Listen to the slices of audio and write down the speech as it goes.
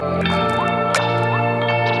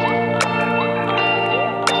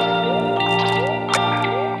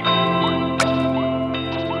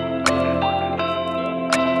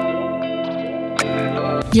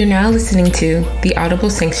You're now listening to The Audible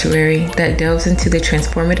Sanctuary that delves into the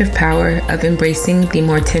transformative power of embracing the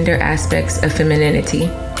more tender aspects of femininity.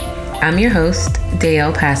 I'm your host,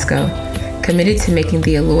 Dayelle Pasco, committed to making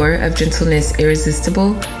the allure of gentleness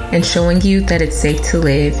irresistible and showing you that it's safe to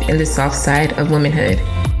live in the soft side of womanhood.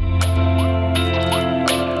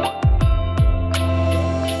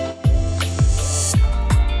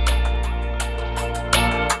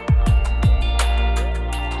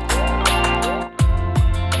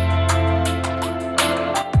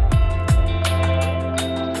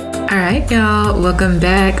 Alright, y'all, welcome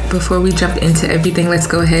back. Before we jump into everything, let's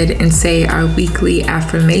go ahead and say our weekly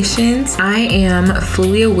affirmations. I am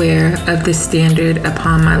fully aware of the standard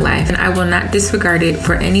upon my life, and I will not disregard it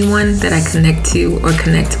for anyone that I connect to or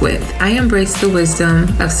connect with. I embrace the wisdom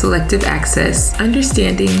of selective access,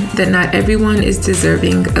 understanding that not everyone is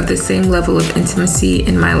deserving of the same level of intimacy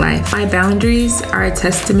in my life. My boundaries are a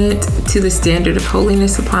testament to the standard of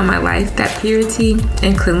holiness upon my life, that purity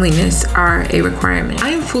and cleanliness are a requirement. I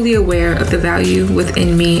am fully aware of the value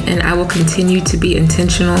within me, and I will continue to be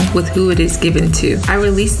intentional with who it is given to. I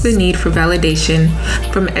release the need for validation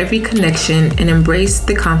from every connection and embrace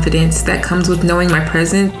the confidence that comes with knowing my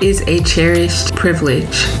presence is a cherished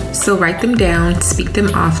privilege. So write them down, speak them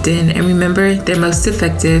often, and remember they're most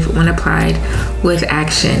effective when applied with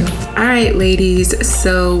action. All right, ladies,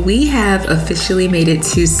 so we have officially made it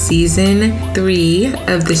to season 3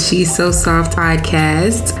 of the She's So Soft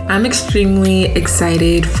podcast. I'm extremely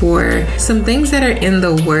excited for some things that are in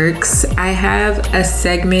the works. I have a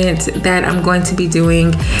segment that I'm going to be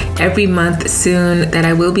doing every month soon that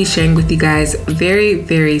I will be sharing with you guys very,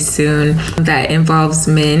 very soon that involves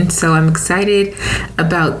men. So I'm excited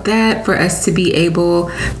about that, for us to be able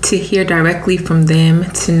to hear directly from them,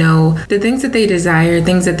 to know the things that they desire,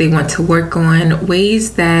 things that they want to work on,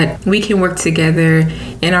 ways that we can work together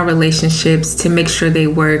in our relationships to make sure they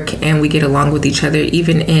work and we get along with each other,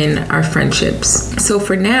 even in our friendships. So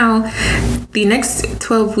for now, the next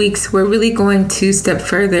 12 weeks, we're really going to step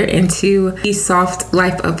further into the soft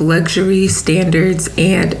life of luxury, standards,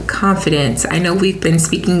 and confidence. I know we've been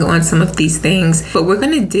speaking on some of these things, but we're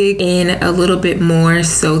going to dig in a little bit more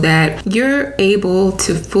so that you're able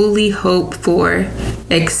to fully hope for,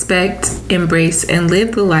 expect, embrace, and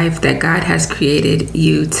live the life that God has created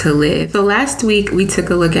you to live. So last week, we took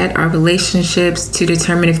a look at our relationships to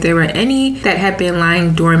determine if there were any that had been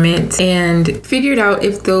lying dormant, and figured out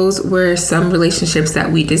if those were some relationships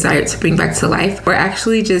that we desired to bring back to life or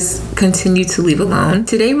actually just continue to leave alone.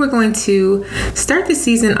 Today, we're going to start the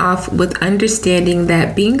season off with understanding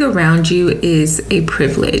that being around you is a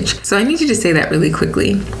privilege. So I need you to say that really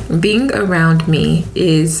quickly. Being around me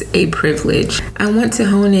is a privilege. I want to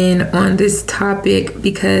hone in on this topic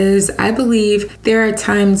because I believe there are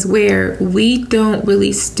times where we don't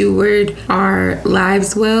really steward our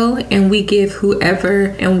lives well, and we give whoever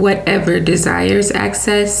and whatever desires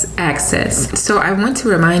access. So I want to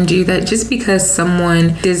remind you that just because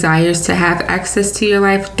someone desires to have access to your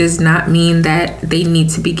life does not mean that they need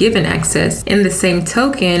to be given access. In the same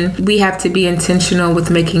token, we have to be intentional with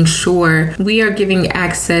making sure we are giving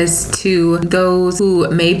access to those who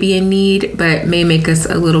may be in need but may make us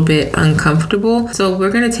a little bit uncomfortable. So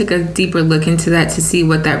we're going to take a deeper look into that to see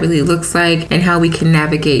what that really looks like and how we can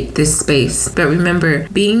navigate this space. But remember,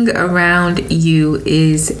 being around you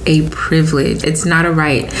is a privilege. It's not a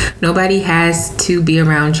right. Nobody has to be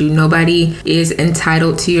around you. Nobody is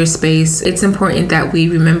entitled to your space. It's important that we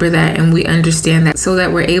remember that and we understand that, so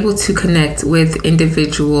that we're able to connect with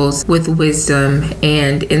individuals with wisdom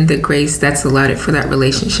and in the grace that's allotted for that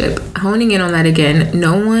relationship. Honing in on that again,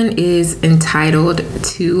 no one is entitled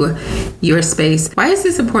to your space. Why is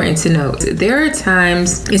this important to note? There are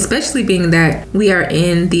times, especially being that we are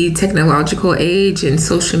in the technological age and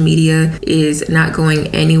social media is not going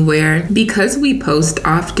anywhere, because we post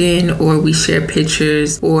often, or we share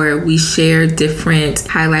pictures, or we share different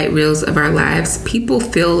highlight reels of our lives, people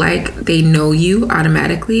feel like they know you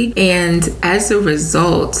automatically. And as a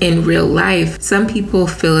result, in real life, some people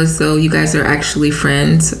feel as though you guys are actually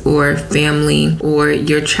friends or family, or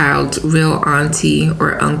your child's real auntie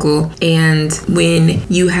or uncle. And when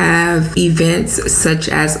you have events such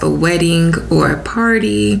as a wedding or a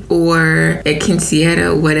party or a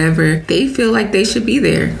quinceañera, whatever, they feel like they should be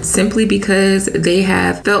there simply because they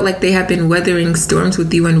have felt like they have been weathering storms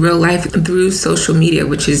with you in real life through social media,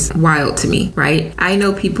 which is wild to me, right? I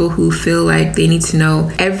know people who feel like they need to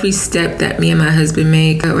know every step that me and my husband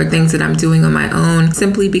make, or things that I'm doing on my own,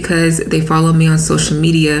 simply because they follow me on social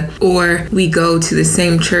media, or we go to the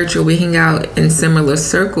same church, or we hang out in similar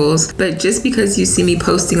circles, but just because you see me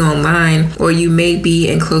posting online or you may be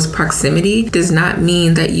in close proximity does not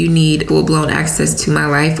mean that you need full-blown access to my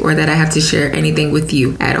life or that I have to share anything with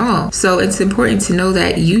you at all. So it's important to know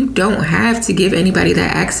that you don't have to give anybody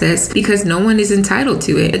that access because no one is entitled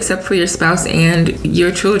to it except for your spouse and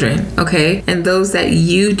your children, okay? And those that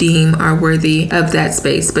you deem are worthy of that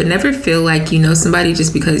space. But never feel like you know somebody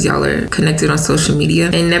just because y'all are connected on social media,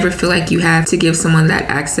 and never feel like you have to give someone that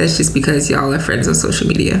access just because y'all are friends on social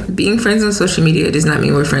media. Being friends on social media does not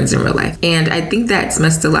mean we're friends in real life. And I think that's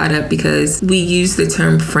messed a lot up because we use the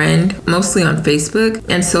term friend mostly on Facebook,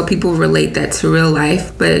 and so people relate that to real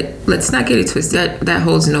life, but let's not get it twisted. That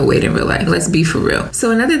holds no weight in real life. Let's be for real.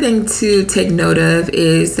 So another thing to take note of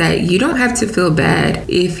is that you don't have to feel bad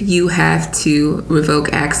if you have to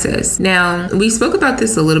revoke access. Now, we spoke about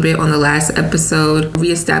this a little bit on the last episode,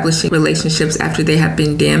 reestablishing relationships after they have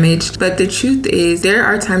been damaged. But the truth is, there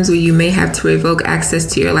are times where you may have to revoke access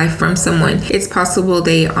to your life from someone. It's possible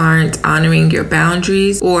they aren't honoring your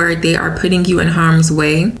boundaries, or they are putting you in harm's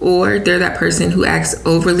way, or they're that person who acts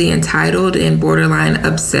overly entitled and borderline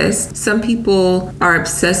obsessed. Some people are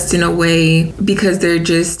obsessed in a way because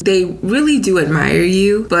they really do admire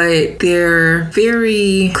you, but they're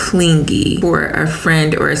very clingy for a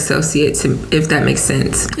friend or associate, if that makes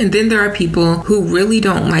sense. And then there are people who really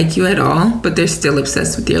don't like you at all, but they're still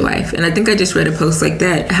obsessed with your life. And I think I just read a post like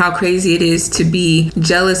that, how crazy it is to be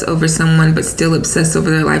jealous over someone but still obsessed over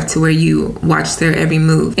their life to where you watch their every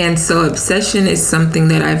move. And so obsession is something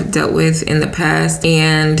that I've dealt with in the past,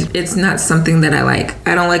 and it's not something that I like.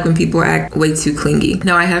 I don't like when people act way too clingy.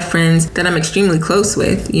 Now, I have friends that I'm extremely close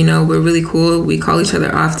with. You know, we're really cool. We call each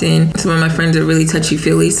other often. Some of my friends are really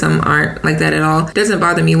touchy-feely. Some aren't like that at all. It doesn't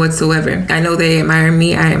bother me whatsoever. I know they admire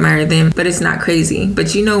me. I admire them, but it's not crazy.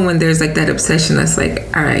 But you know when there's like that obsession that's like,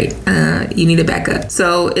 all right, you need to back up.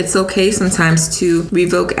 So it's okay sometimes to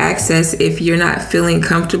revoke access if you're not feeling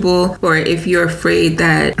comfortable, or if you're afraid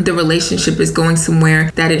that the relationship is going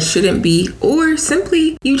somewhere that it shouldn't be, or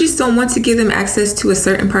simply you just don't want to give them access to a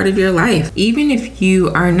certain part of your life. Even if you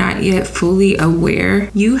are not yet fully aware,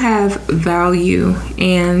 you have value,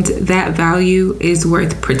 and that value is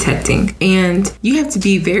worth protecting. And you have to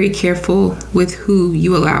be very careful with who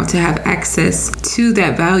you allow to have access to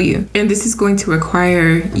that value. And this is going to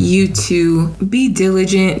require you to be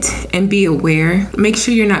diligent and be aware. Make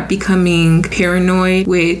sure you're not becoming paranoid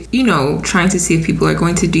with, trying to see if people are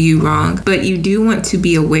going to do you wrong. But you do want to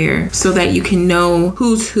be aware so that you can know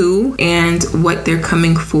who's who and what they're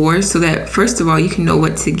coming for, so that first of all, you can know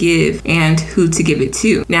what to give and who to give it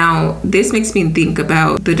to. Now, this makes me think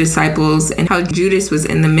about the disciples and how Judas was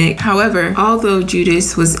in the mix. However, although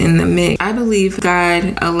Judas was in the mix, I believe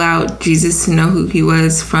God allowed Jesus to know who he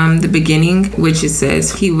was from the beginning, which it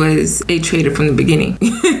says he was a traitor from the beginning.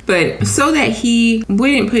 But so that he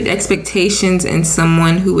wouldn't put expectations in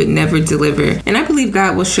someone who would never deliver. And I believe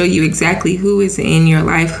God will show you exactly who is in your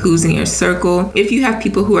life, who's in your circle. If you have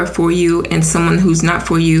people who are for you and someone who's not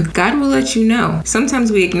for you, God will let you know.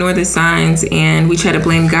 Sometimes we ignore the signs and we try to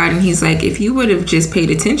blame God, and he's like, if you would have just paid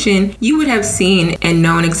attention, you would have seen and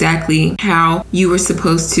known exactly how you were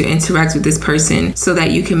supposed to interact with this person so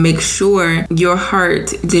that you can make sure your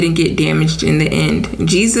heart didn't get damaged in the end.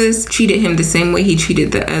 Jesus treated him the same way he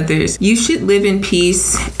treated the others. You should live in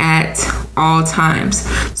peace at all times.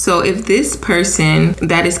 So if this person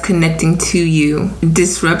that is connecting to you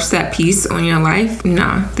disrupts that peace on your life,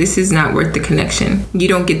 nah, this is not worth the connection. You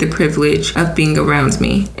don't get the privilege of being around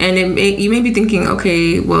me. And you may be thinking,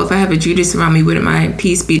 okay, well, if I have a Judas around me, wouldn't my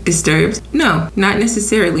peace be disturbed? No, not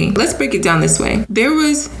necessarily. Let's break it down this way. There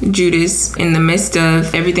was Judas in the midst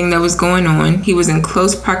of everything that was going on. He was in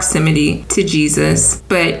close proximity to Jesus,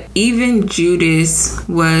 but even Judas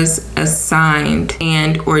was assigned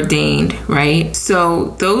and ordained, right?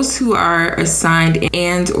 So those who are assigned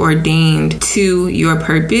and ordained to your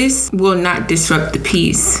purpose will not disrupt the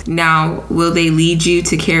peace. Now, will they lead you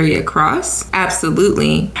to carry a cross?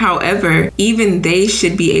 Absolutely. However, even they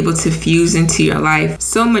should be able to fuse into your life,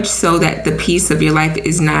 so much so that the peace of your life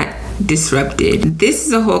is not disrupted. This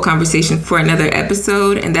is a whole conversation for another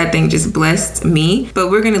episode, and that thing just blessed me, but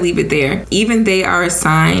we're going to leave it there. Even they are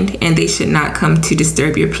assigned, and they should not come to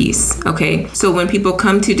disturb your peace. Okay, so when people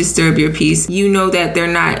come to disturb your peace, you know that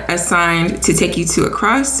they're not assigned to take you to a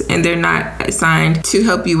cross, and they're not assigned to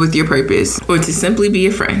help you with your purpose or to simply be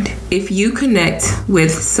a friend. If you connect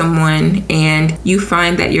with someone and you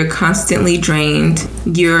find that you're constantly drained,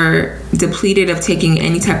 you're depleted of taking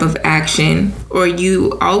any type of action, or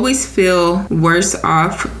you always feel worse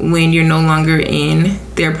off when you're no longer in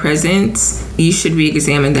their presence, you should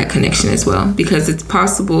re-examine that connection as well, because it's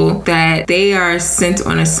possible that they are sent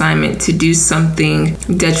on assignment to do something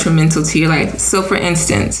detrimental to your life. So for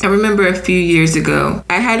instance, I remember a few years ago,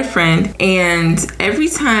 I had a friend, and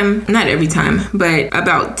not every time, but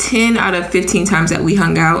about 10 out of 15 times that we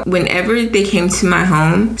hung out, whenever they came to my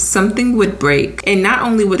home, something would break. And not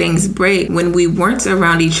only would things break, when we weren't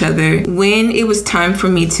around each other, when it was time for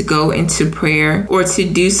me to go into prayer or to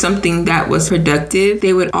do something that was productive,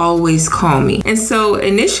 they would always call me. And so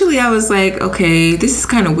initially I was like, okay, this is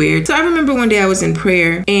kind of weird. So I remember one day I was in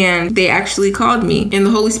prayer and they actually called me, and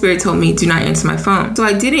the Holy Spirit told me, do not answer my phone. So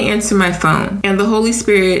I didn't answer my phone, and the Holy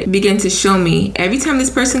Spirit began to show me every time this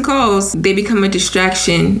person calls, they become a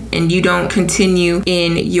distraction and you don't continue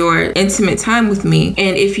in your intimate time with me.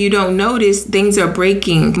 And if you don't notice, things are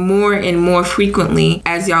breaking more and more frequently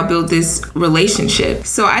as y'all build this relationship.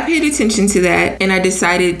 So I paid attention to that, and I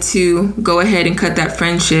decided to go ahead and cut that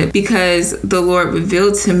friendship, because the Lord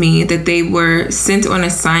revealed to me that they were sent on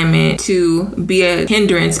assignment to be a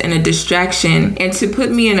hindrance and a distraction, and to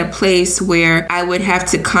put me in a place where I would have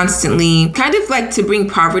to constantly kind of like to bring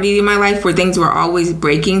poverty to my life, where things were always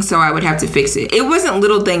breaking, so I would have to fix it. It wasn't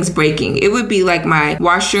little things breaking. It would be like my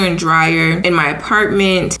washer and dryer in my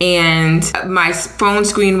apartment, and my phone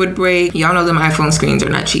screen would break. Y'all know that my iPhone screens are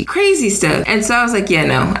not cheap. Crazy stuff. And so I was like, yeah,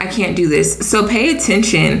 no, I can't do this. So pay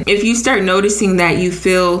attention. If you start noticing that you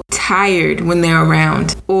feel tired when they're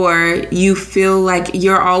around, or you feel like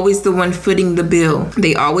you're always the one footing the bill,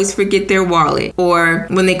 they always forget their wallet, or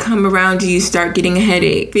when they come around you start getting a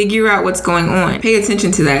headache, figure out what's going on. Pay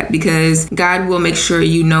attention to that, because God will make sure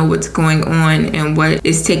you know what's going on and what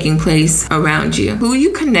is taking place around you. Who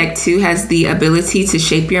you connect to has the ability to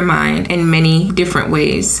shape your mind in many different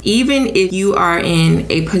ways, even if you are in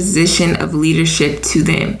a position of leadership to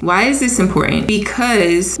them. Why is this important?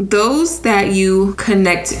 Because those that you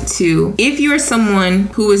connect to, if you're someone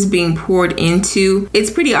who is being poured into,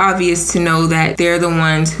 it's pretty obvious to know that they're the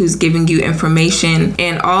ones who's giving you information,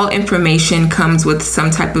 and all information comes with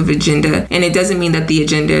some type of agenda. And it doesn't mean that the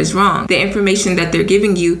agenda is wrong. The information that they're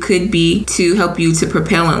giving you could be to help you to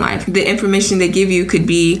propel in life. The information they give you could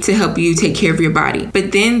be to help you take care of your body.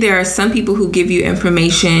 But then there are some people who give you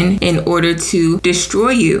information in order to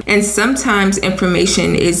destroy you. And sometimes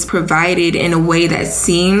information is provided in a way that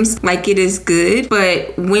seems like it is good,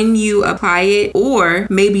 but when you apply it, or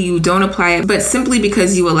maybe you don't apply it, but simply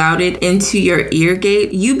because you allowed it into your ear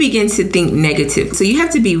gate, you begin to think negative. So you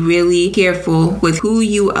have to be really careful with who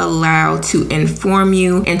you allow to inform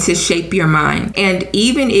you and to shape your mind. And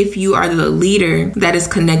even if you are the leader that is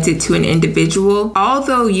connected to an individual,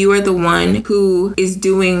 although you are the one who is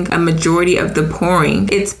doing a majority of the pouring,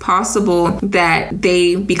 it's possible that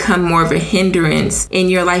they become more of a hindrance in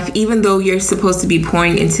your life, even though you're supposed to be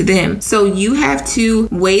pouring into them. So you have to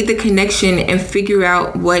weigh the connection and figure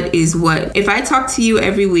out what is what. If I talk to you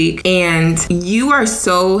every week and you are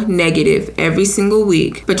so negative every single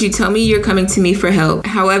week, but you tell me you're coming to me for help.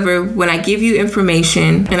 However, when I give you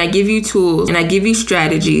information and I give you tools and I give you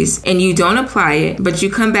strategies and you don't apply it, but you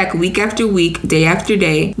come back week after week, day after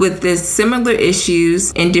day with the similar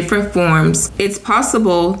issues in different forms, it's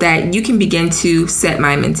possible that you can begin to set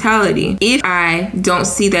my mentality. If I don't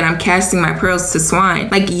see that I'm casting my pearls to swine,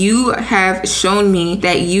 like you have shown me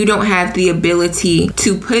that you don't have the ability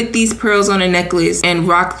to put these pearls on a necklace and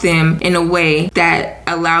rock them in a way that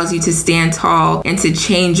allows you to stand tall and to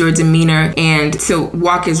change your demeanor and to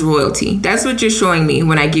walk as royalty. That's what you're showing me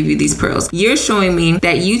when I give you these pearls. You're showing me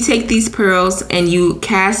that you take these pearls and you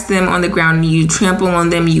cast them on the ground and you trample on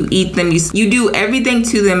them, you eat them, you do everything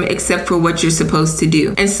to them except for what you're supposed to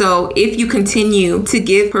do. And so if you continue to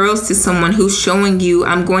give pearls to someone who's showing you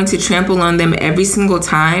I'm going to trample on them every single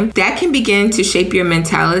time, that can begin to shape your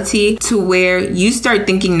mentality to where you start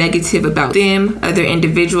thinking negative about them, other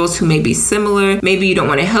individuals who may be similar. Maybe you don't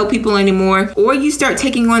want to help people anymore, or you start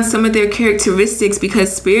taking on some of their characteristics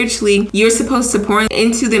because spiritually you're supposed to pour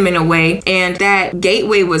into them in a way, and that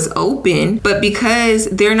gateway was open, but because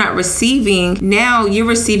they're not receiving, now you're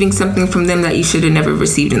receiving something from them that you should have never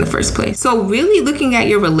received in the first place. So really looking at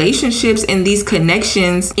your relationships and these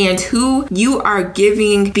connections and who you are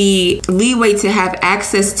giving the leeway to have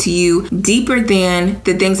access to you deeper than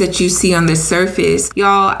the things that you see on the surface.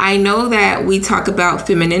 Y'all, I know that we talk about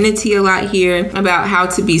femininity a lot here, about how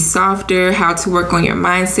to be softer, how to work on your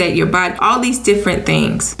mindset, your body, all these different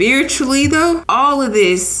things. Spiritually though, all of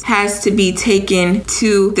this has to be taken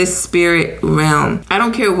to the spirit realm. I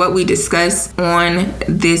don't care what we discuss on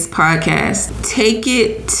this podcast. Take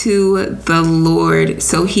it to the Lord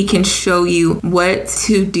so he can show you what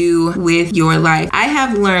to do with your life. I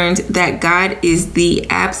have learned that God is the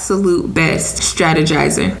absolute best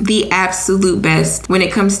strategizer, the absolute best when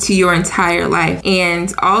it comes to your entire life.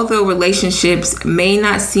 And although relationships may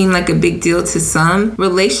not seem like a big deal to some,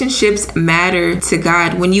 relationships matter to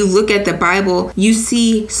God. When you look at the Bible, you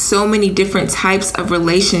see so many different types of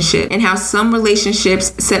relationship and how some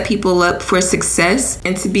relationships set people up for success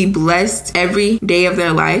and to be blessed every day of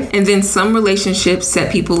their life. And then some relationships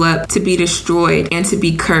set people up to be destroyed and to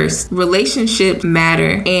be cursed. Relationships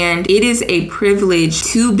matter, and it is a privilege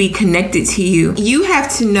to be connected to you. You have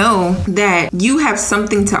to know that you have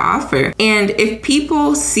something to offer. And if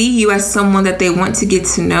people see you as someone that they want to get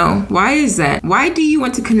to know, why is that? Why do you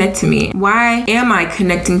want to connect to me? Why am I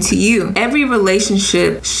connecting to you? Every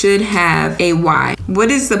relationship should have a why.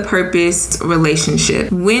 What is the purpose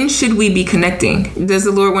relationship? When should we be connecting? Does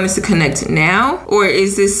the Lord want us to connect now? Or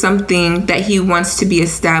is this something that He wants to be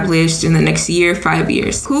established in the next year, 5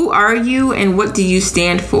 years? Who are you and what do you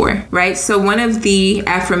stand for? Right? So one of the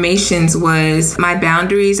affirmations was, my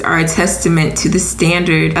boundaries are a testament to the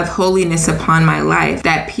standard of holiness upon my life,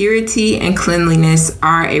 that purity and cleanliness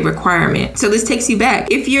are a requirement. So this takes you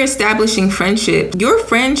back. If you're establishing friendship, your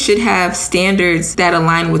friend should have standards that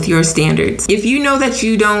align with your standards. If you know that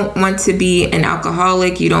you don't want to be an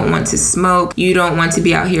alcoholic, you don't want to smoke, you don't want to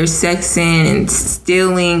be out here sexing and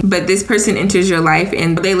stealing, but this person enters your life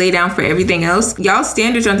and they lay down for everything else, y'all's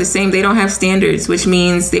standards aren't the same. They don't have standards, which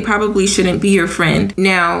means they probably shouldn't be your friend.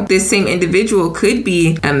 Now, this same individual could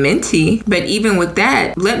be a mentee, but even with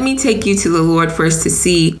that, let me take you to the Lord first to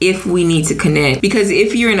see if we need to connect. Because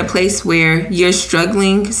if you're in a place where you're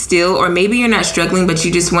struggling still, or maybe you're not struggling, but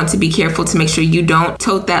you just want to be careful to make sure you don't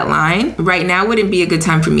tote that line, right now wouldn't be a good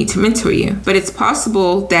time for me to mentor you. But it's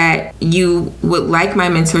possible that you would like my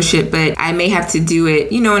mentorship, but I may have to do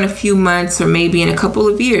it, in a few months or maybe in a couple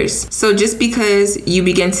of years. So just because you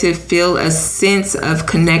begin to feel a sense of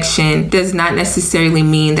connection does not necessarily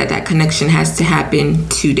mean that that connection has to happen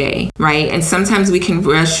today, right? And sometimes we can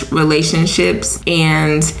rush relationships,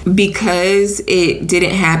 and because it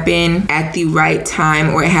didn't happen at the right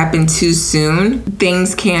time or it happened too soon,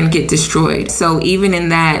 things can get destroyed. So even in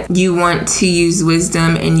that, you want to use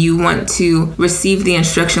wisdom and you want to receive the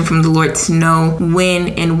instruction from the Lord to know when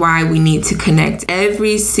and why we need to connect.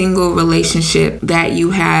 Every single relationship that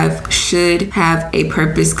you have should have a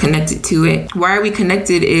purpose connected to it. Why are we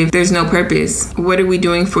connected if there's no purpose? What are we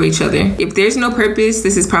doing for each other? If there's no purpose,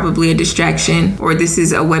 this is probably a distraction, or this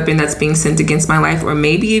is a weapon that's being sent against my life, or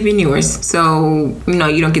maybe even yours. So, no,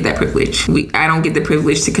 you don't get that privilege. I don't get the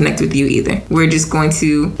privilege to connect with you either. We're just going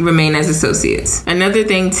to remain as associates. Another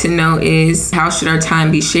thing to know is, how should our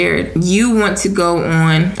time be shared? You want to go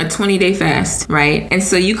on a 20-day fast, right? And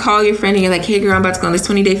so you call your friend and you're like, hey girl, I'm about to go on this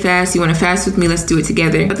 20-day fast. You want to fast with me? Let's do it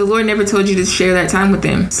together. But the Lord never told you to share that time with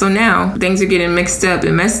them. So now things are getting mixed up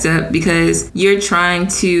and messed up because you're trying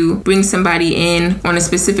to bring somebody in on a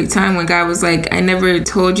specific time when God was like, I never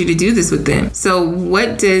told you to do this with them. So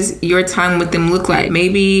what does your time with them look like?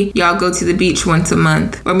 Maybe y'all go to the beach once a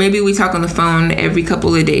month, or maybe we talk on the phone every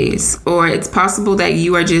couple of days, or it's possible that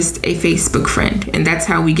you are just a Facebook friend and that's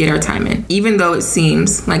how we get our time in. Even though it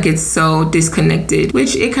seems like it's so disconnected,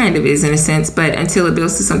 which it kind of is in a sense, but until it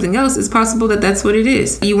builds to something else, it's possible that that's what it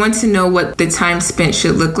is. You want to know what the time spent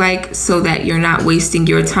should look like so that you're not wasting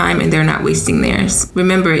your time and they're not wasting theirs.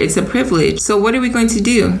 Remember, it's a privilege. So what are we going to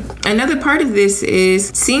do? Another part of this is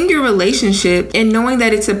seeing your relationship and knowing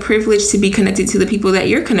that it's a privilege to be connected to the people that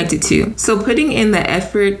you're connected to. So putting in the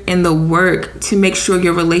effort and the work to make sure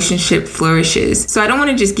your relationship flourishes. So I don't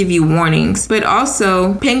want to just give you warnings, but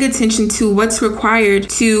also paying attention to what's required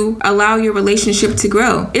to allow your relationship to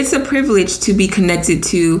grow. It's a privilege to be connected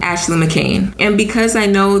to Ashley McCain. And because I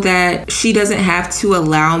know that she doesn't have to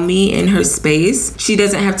allow me in her space, she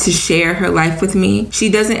doesn't have to share her life with me, she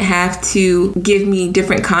doesn't have to give me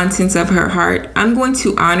different contents of her heart, I'm going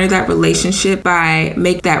to honor that relationship by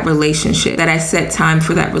make that relationship, that I set time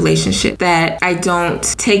for that relationship, that I don't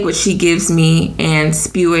take what she gives me and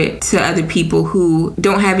spew it to other people who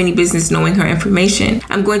don't have any business knowing her information.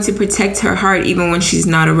 I'm going to protect her heart even when she's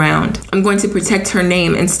not around. I'm going to protect her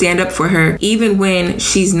name and stand up for her even when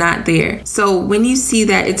she's not there. So when you see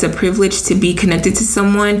that it's a privilege to be connected to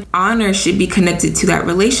someone, honor should be connected to that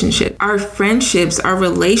relationship. Our friendships, our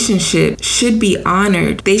relationships should be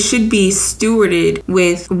honored. They should be stewarded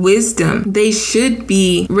with wisdom. They should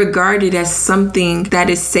be regarded as something that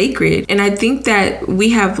is sacred. And I think that we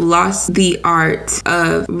have lost the art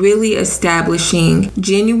of really establishing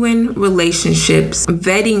genuine relationships,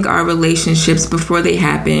 vetting our relationships before they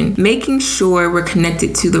happen, making sure we're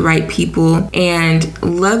connected to the right people, and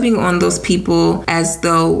loving on those people as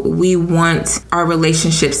though we want our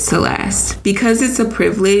relationships to last. Because it's a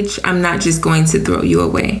privilege, I'm not just going to throw you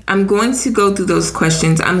away. I'm going to go through those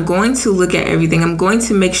questions. I'm going to look at everything. I'm going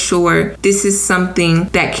to make sure this is something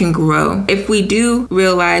that can grow. If we do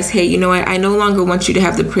realize, hey, you know what, I no longer want you to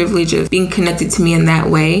have the privilege of being connected to me in that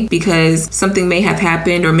way because something may have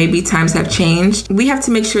happened or maybe times have changed, we have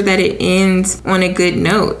to make sure that it ends on a good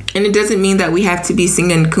note. And it doesn't mean that we have to be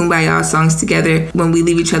singing Kumbaya songs together when we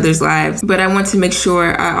leave each other's lives, but I want to make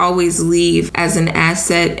sure I always leave as an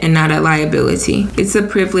asset and not a liability. It's a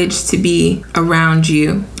privilege to be around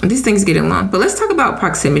you. These things getting long, but let's talk about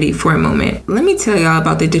proximity for a moment. Let me tell y'all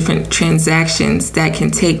about the different transactions that can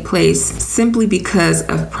take place simply because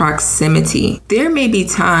of proximity. There may be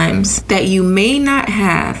times that you may not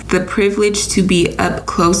have the privilege to be up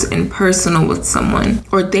close and personal with someone,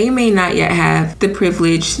 or they may not yet have the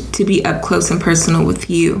privilege to be up close and personal with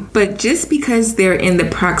you. But just because they're in the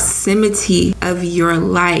proximity of your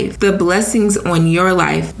life, the blessings on your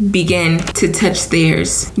life begin to touch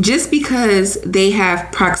theirs. Just because they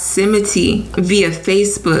have proximity via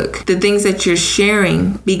Facebook, the things that you're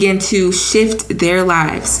sharing begin to shift their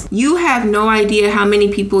lives. You have no idea how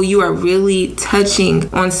many people you are really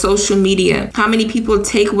touching on social media, how many people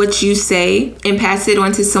take what you say and pass it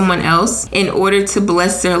on to someone else in order to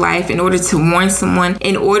bless their life, in order to warn someone,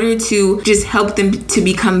 in order to just help them to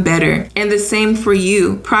become better. And the same for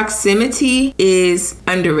you. Proximity is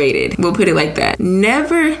underrated. We'll put it like that.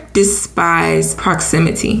 Never despise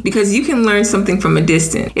proximity because you can learn something from a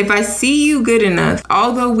distance. If I see you good enough,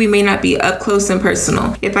 although we may not be up close and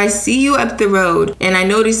personal, if I see you up the road and I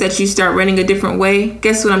notice that you start running a different way,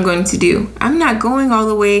 guess what I'm going to do? I'm not going all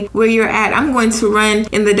the way where you're at. I'm going to run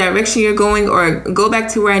in the direction you're going or go back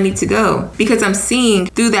to where I need to go because I'm seeing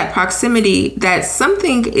through that proximity that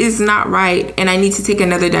something is not right and I need to take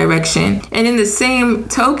another direction. And in the same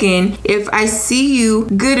token, if I see you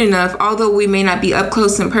good enough, although we may not be up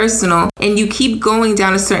close and personal, and you keep going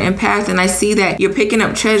down a certain path and I see that you're picking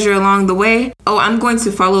up treasure along the way, I'm going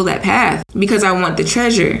to follow that path because I want the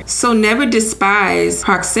treasure. So never despise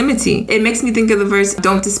proximity. It makes me think of the verse,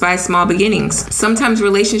 don't despise small beginnings. Sometimes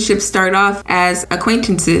relationships start off as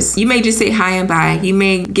acquaintances. You may just say hi and bye. You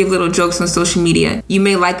may give little jokes on social media. You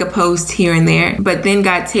may like a post here and there, but then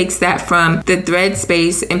God takes that from the thread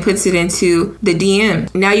space and puts it into the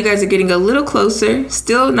DM. Now you guys are getting a little closer,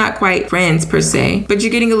 still not quite friends per se, but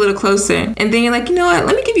you're getting a little closer. And then you're like, you know what?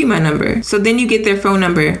 Let me give you my number. So then you get their phone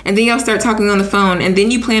number and then y'all start talking on the phone and then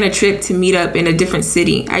you plan a trip to meet up in a different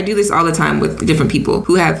city. I do this all the time with different people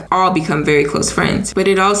who have all become very close friends, but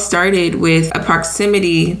it all started with a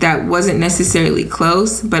proximity that wasn't necessarily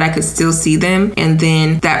close, but I could still see them. And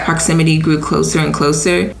then that proximity grew closer and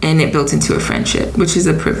closer and it built into a friendship, which is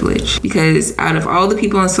a privilege because out of all the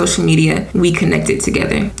people on social media, we connected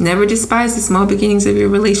together. Never despise the small beginnings of your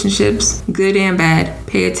relationships, good and bad.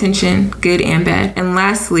 Pay attention, good and bad. And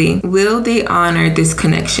lastly, will they honor this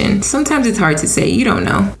connection? Sometimes it's hard to say. You don't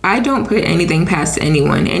know. I don't put anything past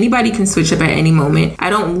anyone. Anybody can switch up at any moment. I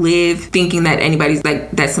don't live thinking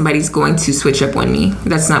that somebody's going to switch up on me.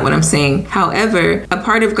 That's not what I'm saying. However, a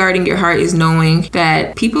part of guarding your heart is knowing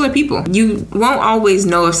that people are people. You won't always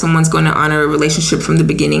know if someone's going to honor a relationship from the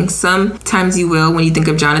beginning. Sometimes you will. When you think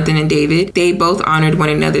of Jonathan and David, they both honored one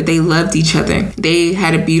another. They loved each other. They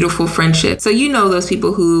had a beautiful friendship. So you know those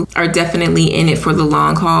people who are definitely in it for the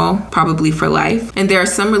long haul, probably for life. And there are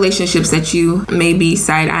some relationships that you may be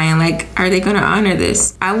side-eyeing, like, are they going to honor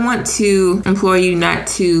this? I want to implore you not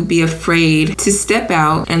to be afraid to step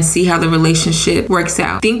out and see how the relationship works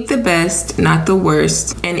out. Think the best, not the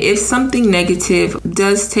worst. And if something negative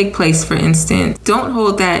does take place, for instance, don't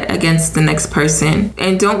hold that against the next person.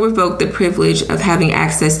 And don't revoke the privilege of having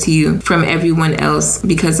access to you from everyone else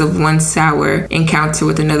because of one sour encounter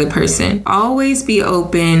with another person. Always be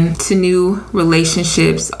open to new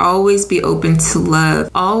relationships. Always be open to love.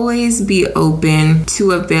 Always be open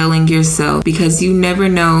to availing yourself because you never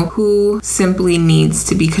know who simply needs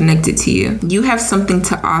to be connected to you. You have something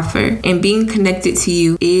to offer and being connected to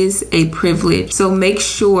you is a privilege. So make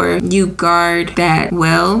sure you guard that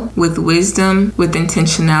well with wisdom, with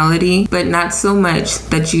intentionality, but not so much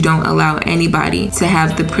that you don't allow anybody to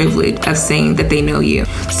have the privilege of saying that they know you.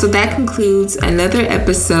 So that concludes another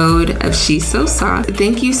episode of She's So Soft.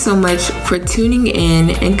 Thank you so much for tuning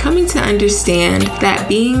in and coming to understand that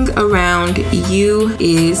being around you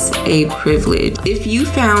is a privilege. If you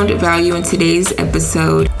found value in today's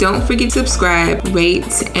episode, don't forget to subscribe,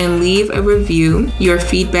 rate, and leave a review. Your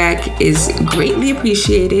feedback is greatly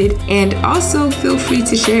appreciated. And also feel free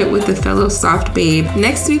to share it with a fellow soft babe.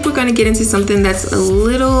 Next week, we're going to get into something that's a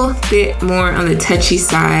little bit more on the touchy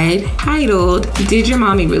side, titled, Did Your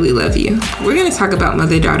Mommy Really Love You? We're going to talk about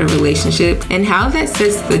mother-daughter relationship and how that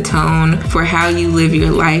sets the tone for how you live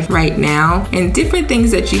your life right now, and different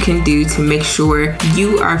things that you can do to make sure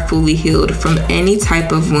you are fully healed from any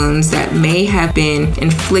type of wounds that may have been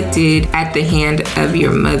inflicted at the hand of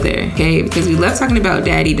your mother, okay? Because we love talking about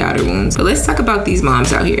daddy-daughter wounds, but let's talk about these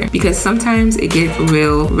moms out here, because sometimes it gets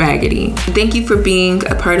real raggedy. Thank you for being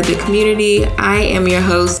a part of the community. I am your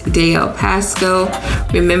host, Dale Pasco.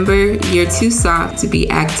 Remember, you're too soft to be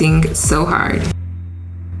acting so hard.